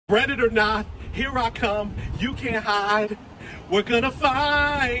Breaded or not, here I come, you can't hide. We're gonna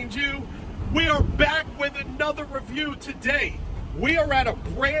find you. We are back with another review today. We are at a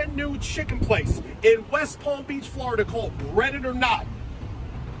brand new chicken place in West Palm Beach, Florida called Breaded or Not.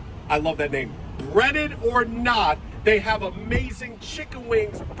 I love that name, Breaded or Not. They have amazing chicken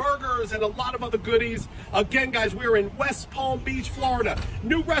wings, burgers, and a lot of other goodies. Again, guys, we're in West Palm Beach, Florida.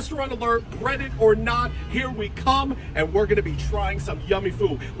 New restaurant alert, Breaded or Not. Here we come, and we're gonna be trying some yummy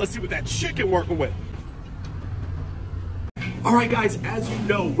food. Let's see what that chicken working with. All right, guys, as you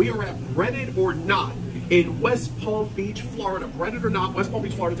know, we are at Breaded or Not in West Palm Beach, Florida. Breaded or Not, West Palm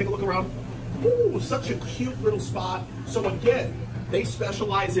Beach, Florida. Take a look around. Ooh, such a cute little spot. So again, they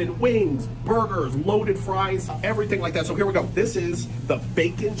specialize in wings, burgers, loaded fries, everything like that. So here we go. This is the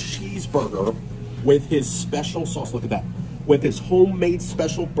bacon cheeseburger with his special sauce. Look at that. With his homemade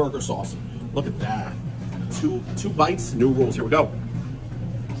special burger sauce. Look at that. Two bites, new rules. Here we go.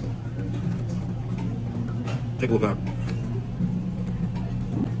 Take a look at that.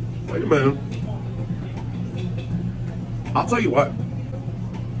 Wait a minute. I'll tell you what.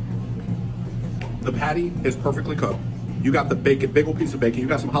 The patty is perfectly cooked. You got the bacon, big old piece of bacon. You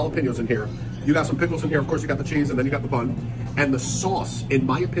got some jalapenos in here. You got some pickles in here. Of course, you got the cheese, and then you got the bun. And the sauce, in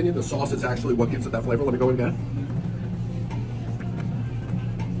my opinion, the sauce is actually what gives it that flavor. Let me go again.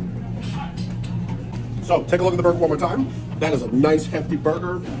 So, take a look at the burger one more time. That is a nice, hefty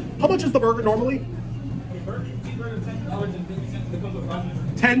burger. How much is the burger normally?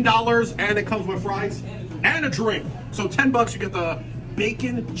 $10, and it comes with fries and a drink. So 10 bucks, you get the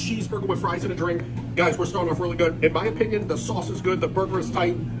bacon cheeseburger with fries and a drink. Guys, we're starting off really good. In my opinion, the sauce is good, the burger is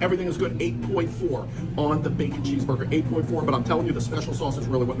tight, everything is good. 8.4 on the bacon cheeseburger, 8.4, but I'm telling you, the special sauce is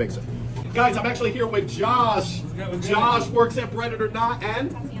really what makes it. Guys, I'm actually here with Josh. Josh works at Breaded or Not,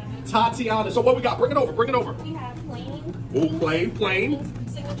 and Tatiana. So what we got? Bring it over, bring it over. We have plain. Ooh, plain.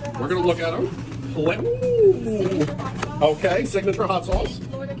 Signature hot We're gonna look at them. Plain. Signature hot sauce. Okay, signature hot sauce.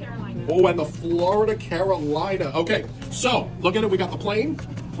 Florida Carolina. Oh, and the Florida Carolina. Okay, so look at it. We got the plain,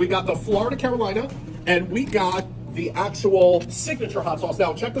 we got the Florida Carolina, and we got the actual signature hot sauce.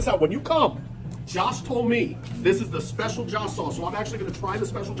 Now, check this out. When you come, Josh told me this is the special Josh sauce, so I'm actually going to try the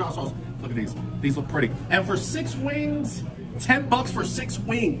special Josh sauce. Look at these. These look pretty. And for 6 wings, 10 bucks for 6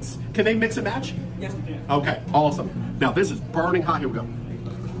 wings. Can they mix and match? Yes, we can. Okay, awesome. Now, this is burning hot. Here we go.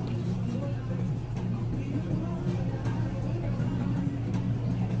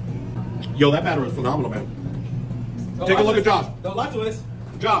 Yo, that batter is phenomenal, man. Take a look at Josh. Don't lie to us.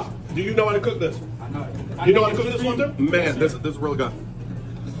 Josh, do you know how to cook this? I know it. You know how to cook this one too? Man, this is really good.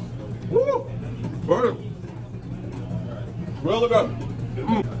 Woo! Burning. Really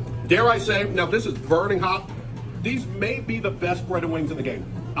good. Dare I say, now this is burning hot. These may be the best breaded wings in the game.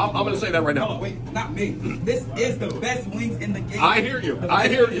 I'm going to say that right now. No, wait, not me. This is the best wings in the game. I hear you. I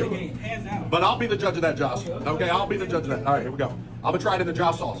hear you. Hands down. But I'll be the judge of that, Josh. Okay, I'll be the judge of that. All right, here we go. I'm going to try it in the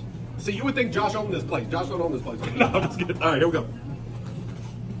Josh sauce. See, you would think Josh owned this place. Josh don't own this place. No, I'm just kidding. All right, here we go.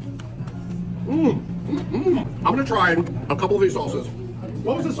 I'm going to try a couple of these sauces.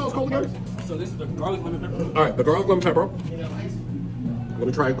 What was this sauce called again? So this is the garlic lemon pepper. All right, the garlic lemon pepper. Let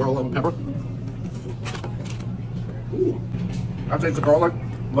me try garlic lemon pepper. Ooh. I'd say it's the garlic,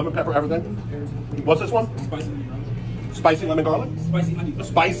 lemon pepper, everything. What's this one? Spicy lemon garlic. Spicy honey garlic.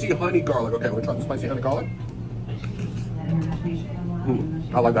 Spicy honey garlic. Spicy honey garlic. Okay, let me try the spicy honey garlic.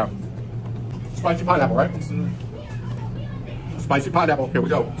 I like that. Spicy pineapple, right? Spicy pineapple. Here we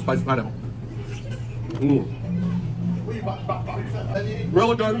go. Spicy pineapple.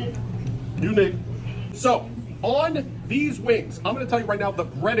 Really good. Unique. So, on these wings, I'm going to tell you right now, the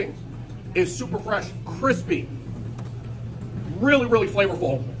breading is super fresh, crispy, really, really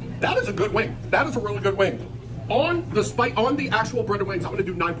flavorful. That is a good wing. That is a really good wing. On the actual breaded wings, I'm going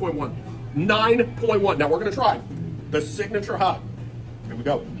to do 9.1. 9.1. Now, we're going to try the signature hot. Here we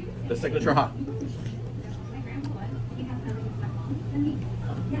go. The signature hot.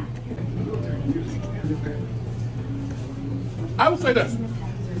 I would say this.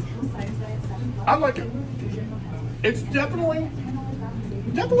 I like it. It's definitely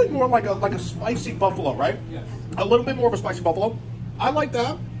more like a spicy buffalo, right? Yes. A little bit more of a spicy buffalo. I like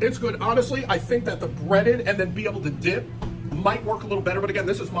that. It's good. Honestly, I think that the breaded and then be able to dip might work a little better. But again,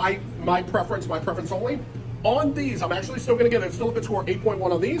 this is my preference only. On these, I'm actually still going to get it. Still a good score, 8.1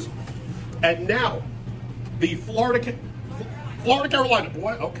 on these. And now, the Florida Carolina.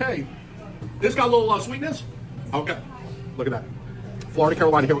 Boy, okay. This got a little sweetness. Okay. Look at that. Florida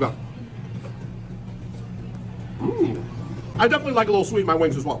Carolina. Here we go. I definitely like a little sweet in my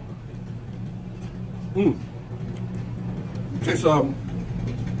wings as well. It's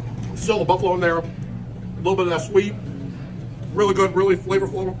still a buffalo in there. A little bit of that sweet. Really good, really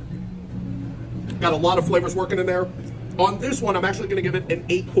flavorful. Got a lot of flavors working in there. On this one, I'm actually gonna give it an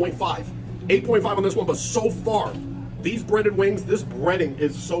 8.5. 8.5 on this one, but so far, these breaded wings, this breading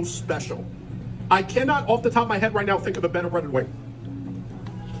is so special. I cannot, off the top of my head right now, think of a better breaded wing.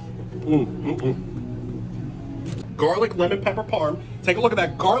 Garlic, lemon, pepper, parm. Take a look at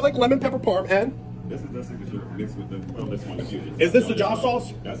that. Garlic, lemon, pepper, parm, and? This is the signature mixed with the, well, this one, the fusion. Is this the Josh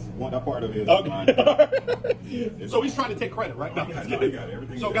sauce? That's one, that part of it is Okay. So he's trying to take credit, right? No, I got it.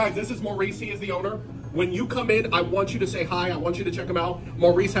 Everything so is guys, this is Maurice. He is the owner. When you come in, I want you to say hi. I want you to check him out.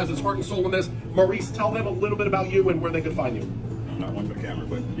 Maurice has his heart and soul in this. Maurice, tell them a little bit about you and where they can find you. I'm not one for the camera,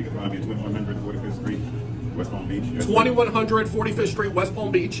 but you can find me at 2100 45th Street, West Palm Beach. 2100 45th Street, West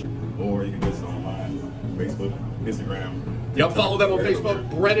Palm Beach. Or you can just online, Facebook, Instagram. Yep, follow them on Facebook,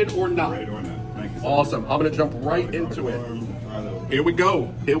 Breaded or Not. Breaded or Not. Thank you so Awesome. much. I'm going to jump right into it. Here we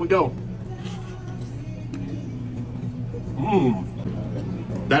go. Here we go.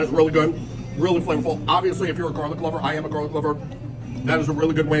 That is really good. Really flavorful. Obviously, if you're a garlic lover, I am a garlic lover. That is a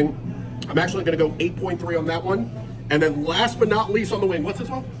really good wing. I'm actually going to go 8.3 on that one. And then last but not least on the wing, what's this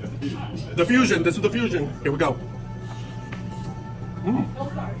one? The Fusion. This is the Fusion. Here we go.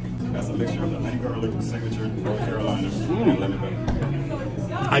 That's a mixture of the honey garlic signature, North Carolina, and lemon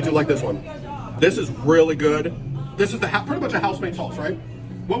pepper. I do like this one. This is really good. This is the pretty much a house-made sauce, right?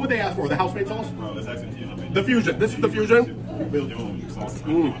 What would they ask for? The house-made sauce? Well, that's actually fusion menu. The Fusion. This is the Fusion. You build your own sauce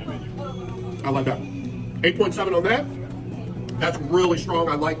on the menu. I like that. 8.7 on that. That's really strong.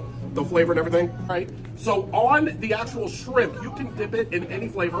 I like the flavor and everything. All right. So on the actual shrimp, you can dip it in any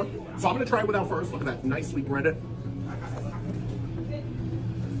flavor. So I'm going to try it without first. Look at that. Nicely breaded.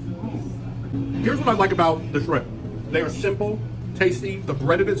 Here's what I like about the shrimp. They are simple, tasty. The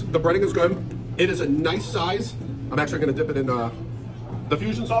breading is good. It is a nice size. I'm actually going to dip it in the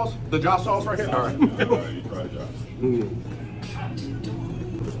Fusion sauce, the Josh sauce right here. All right. You try it, Josh.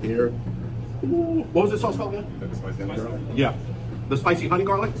 Here. Ooh. What was this sauce called again? That's the spicy honey garlic. Yeah. The spicy honey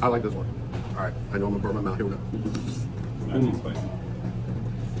garlic. I like this one. All right. I know I'm going to burn my mouth. Here we go. Not too spicy.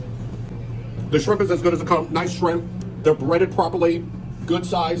 The shrimp is as good as it comes. Nice shrimp. They're breaded properly. Good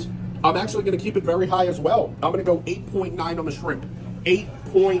size. I'm actually going to keep it very high as well. I'm going to go 8.9 on the shrimp.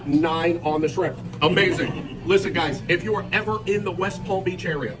 8.9 on the shrimp. Amazing. Listen, guys, if you are ever in the West Palm Beach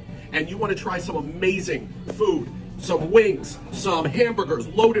area and you want to try some amazing food, some wings, some hamburgers,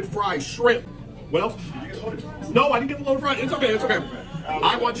 loaded fries, shrimp. What else? No, I didn't get the loaded fries. It's okay. It's okay.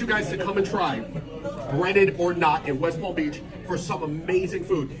 I want you guys to come and try Breaded or Not in West Palm Beach for some amazing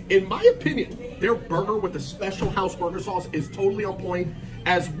food. In my opinion, their burger with the special house burger sauce is totally on point,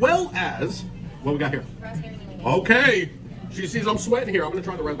 as well as, what we got here? Okay. She sees I'm sweating here. I'm going to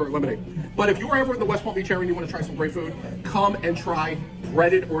try the raspberry lemonade. But if you are ever in the West Palm Beach area and you want to try some great food, come and try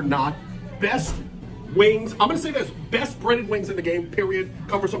Breaded or Not. Best wings. I'm going to say this. Best breaded wings in the game, period.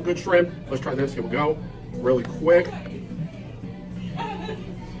 Come for some good shrimp. Let's try this. Here we go. Really quick.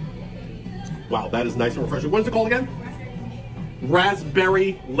 Wow, that is nice and refreshing. What is it called again?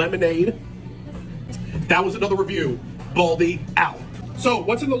 Raspberry lemonade. That was another review. Baldy out. So,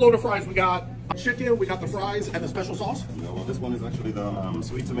 what's in the load of fries? We got chicken, we got the fries, and the special sauce. Yeah, well, this one is actually the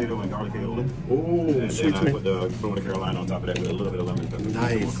sweet tomato and garlic aioli. Ooh, And sweet then I put tomato. the North Carolina on top of that with a little bit of lemon pepper.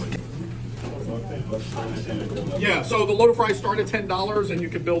 Nice. Yeah, so the load of fries start at $10 and you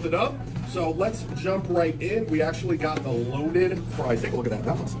can build it up. So let's jump right in. We actually got the loaded fries. Take a look at that.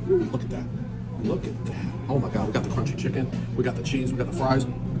 That looks, ooh, look at that. Look at that. Oh my God, we got the crunchy chicken. We got the cheese, we got the fries.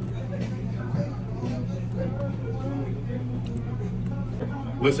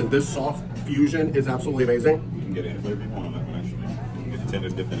 Listen, this soft fusion is absolutely amazing. You can get any flavor you want on that one, actually. You can get the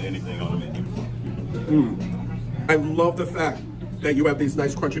tenders dipped in anything on the menu. I love the fact that you have these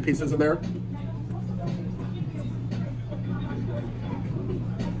nice crunchy pieces in there.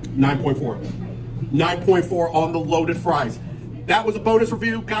 9.4. 9.4 on the loaded fries. That was a bonus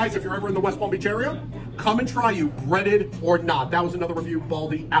review. Guys, if you're ever in the West Palm Beach area, come and try you Breaded or Not. That was another review.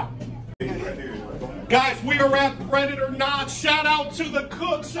 Baldy out. Guys, we are at Breaded or Not. Shout out to the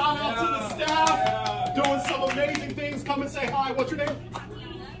cook. Shout out to the staff. Doing some amazing things. Come and say hi. What's your name?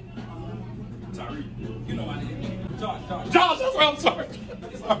 You know my name. Josh. Josh, that's right. I'm sorry.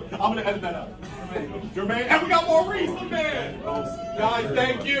 I'm going to edit that out. Jermaine. And we got Maurice, the man. Guys,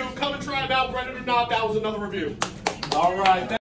 thank you. Come and try it out. Breaded or Not. That was another review. All right.